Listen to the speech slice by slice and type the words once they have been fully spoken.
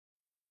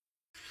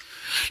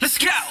Let's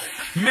go,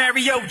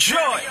 Mario Joy.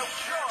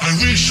 I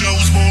wish I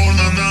was born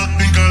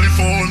in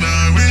California.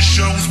 I wish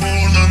I was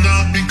born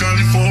in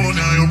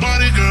California. Your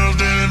body, girl,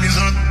 damn is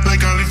hot like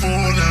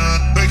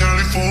California, like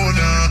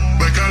California,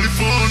 like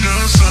California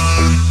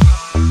sun.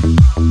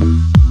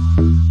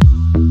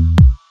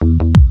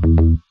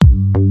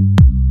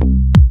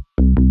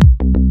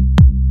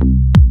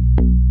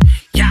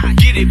 Yeah,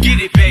 get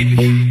it,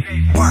 baby.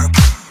 Work,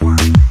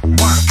 work,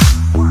 work,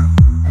 work,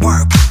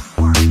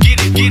 work. Get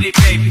it,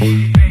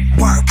 baby.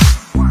 Work,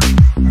 work,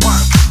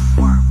 work,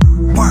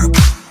 work,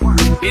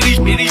 work. It is.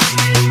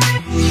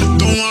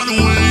 Don't wanna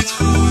wait.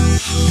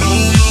 No,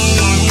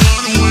 I don't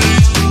wanna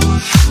wait.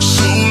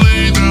 So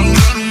lay down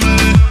on me.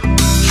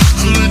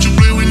 I'll let you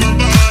play with my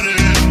body,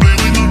 play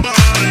with my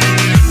body.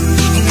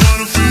 I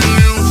wanna feel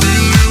you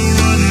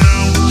right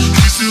now.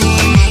 Kiss you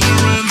all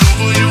over and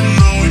over. You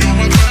know you're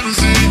my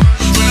fantasy,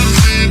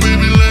 fantasy,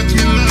 baby. Let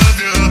me love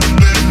you,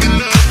 let me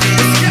love you.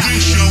 I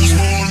wish I was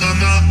born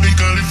in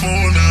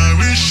California. I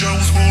wish I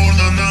was born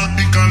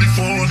in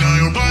California.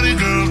 Your body,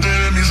 girl,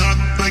 damn is hot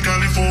like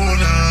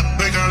California,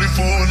 like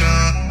California,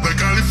 like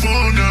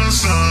California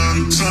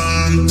sun,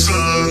 sun,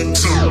 sun,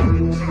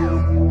 sun.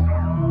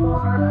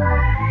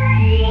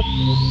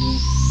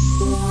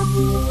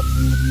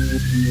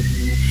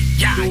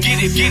 Yeah,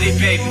 get it,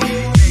 baby.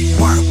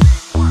 Work,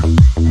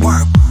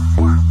 work,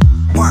 work,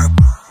 work.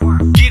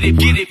 Get it,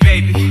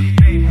 baby.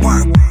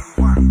 Work,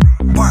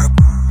 work,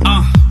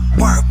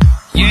 work.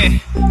 Yeah,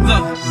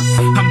 look,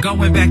 I'm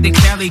going back to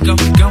Cali,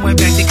 going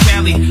back to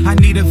Cali. I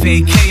need a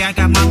vacay, I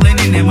got my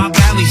linen and my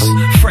valleys.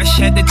 Fresh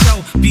head to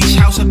toe, beach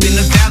house up in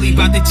the valley.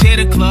 About to tear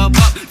the club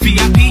up,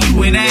 VIP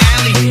you in the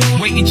alley.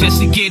 Waiting just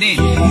to get in,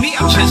 me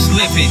I'm just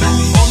living.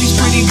 All these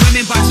pretty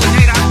women, by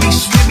tonight I'll be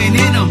swimming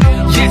in them.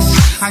 Yes,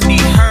 I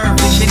need her,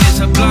 vision is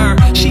a blur.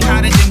 She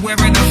hotter than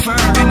wearing a fur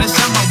in the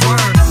summer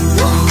word.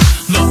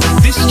 Look,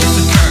 this just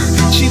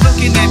occurred. She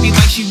looking at me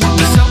like she want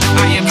me, so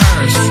I am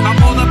hers.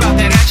 I'm all about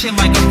that action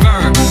like a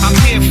bird. I'm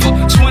here for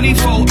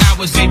 24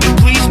 hours, baby,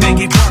 please make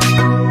it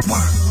work.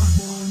 Work.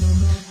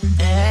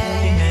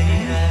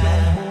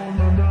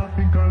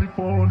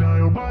 California,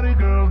 your body,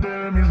 girl,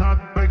 damn is hot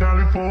like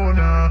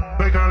California,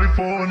 like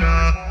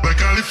California, like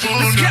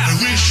California. I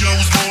wish I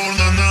was born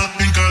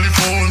in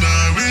California.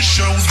 I wish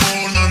I was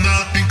born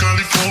in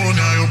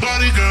California. Your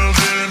body, girl,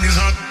 damn is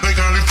hot like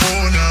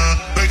California,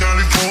 like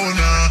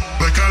California,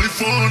 like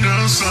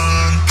California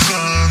sun,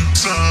 sun,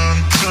 sun,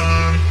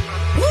 sun.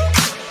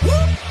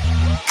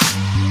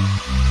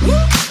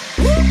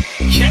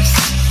 Yes.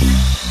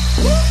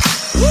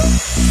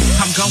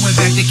 I'm going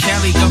back to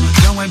Cali,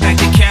 going back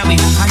to Cali.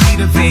 I need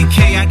a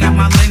vacay, I got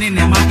my linen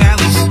and my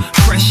valleys.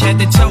 Fresh head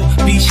to toe,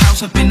 beach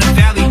house up in the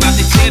valley. About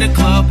to tear the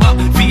club up,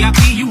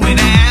 VIP you in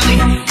the alley.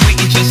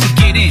 Waiting just to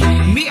get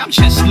in, me I'm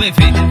just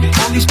living.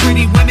 All these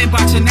pretty women,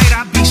 by tonight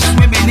I'll be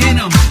swimming in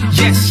them.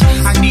 Yes,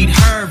 I need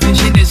her,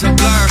 vision is a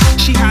blur.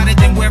 She hotter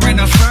than wearing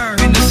a fur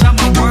in the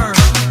summer word.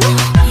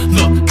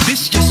 Look,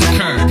 this just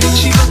occurred.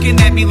 She looking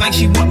at me like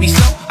she want me,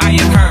 so I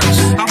am hers.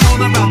 I'm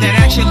all about that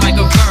action like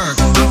a verb.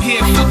 I'm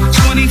here for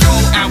 24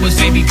 hours,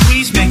 baby,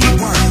 please make it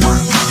work.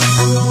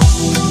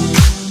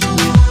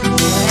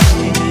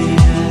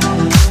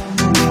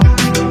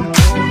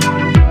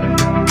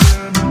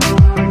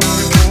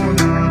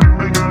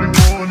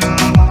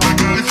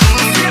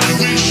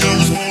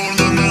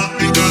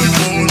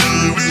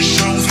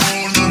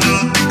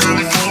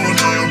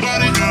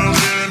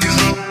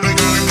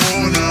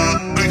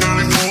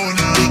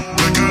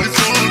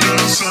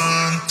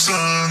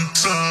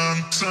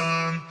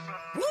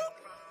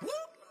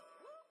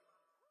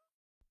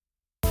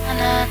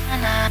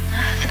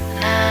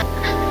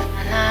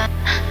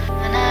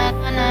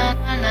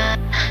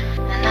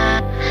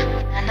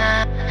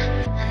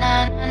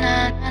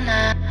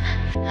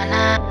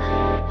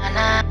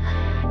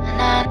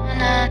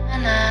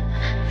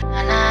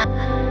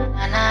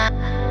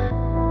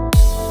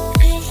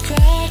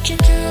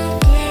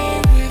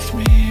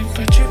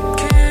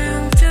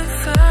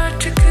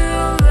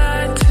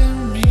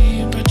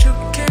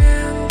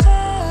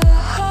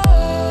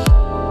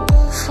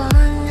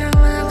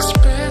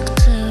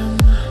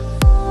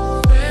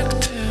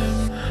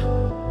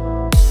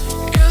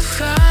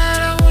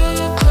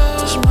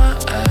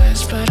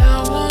 But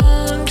I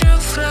warned you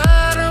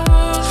that I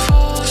would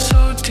fall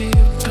so deep.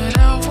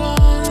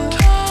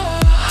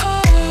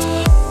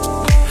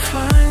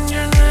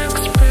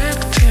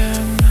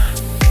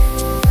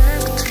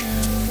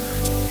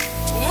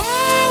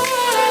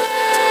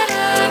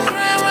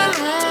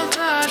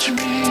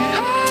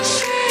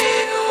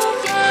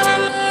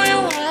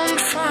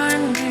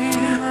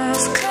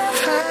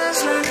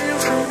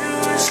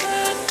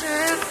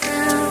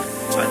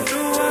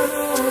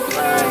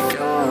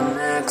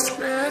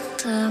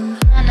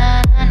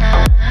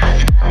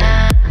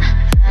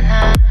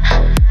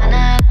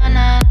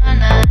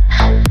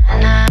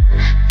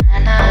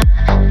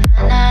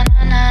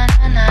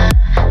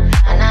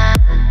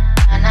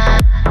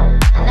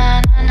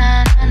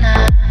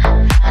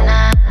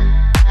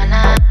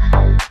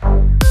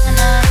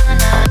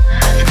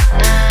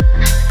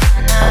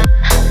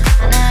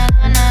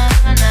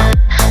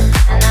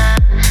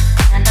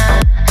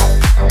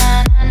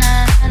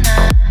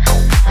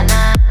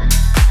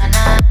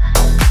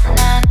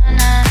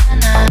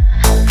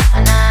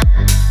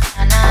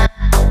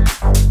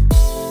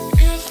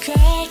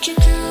 that you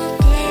can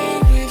play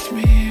with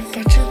me,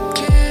 but you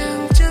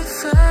can't. You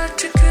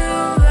thought you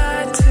could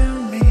lie to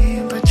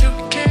me, but you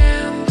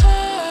can't.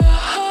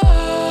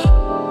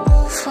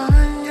 We'll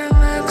find your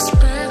next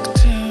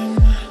victim.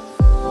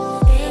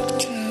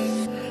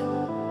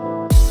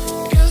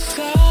 You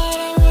thought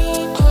I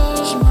would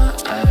close my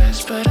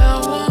eyes, but I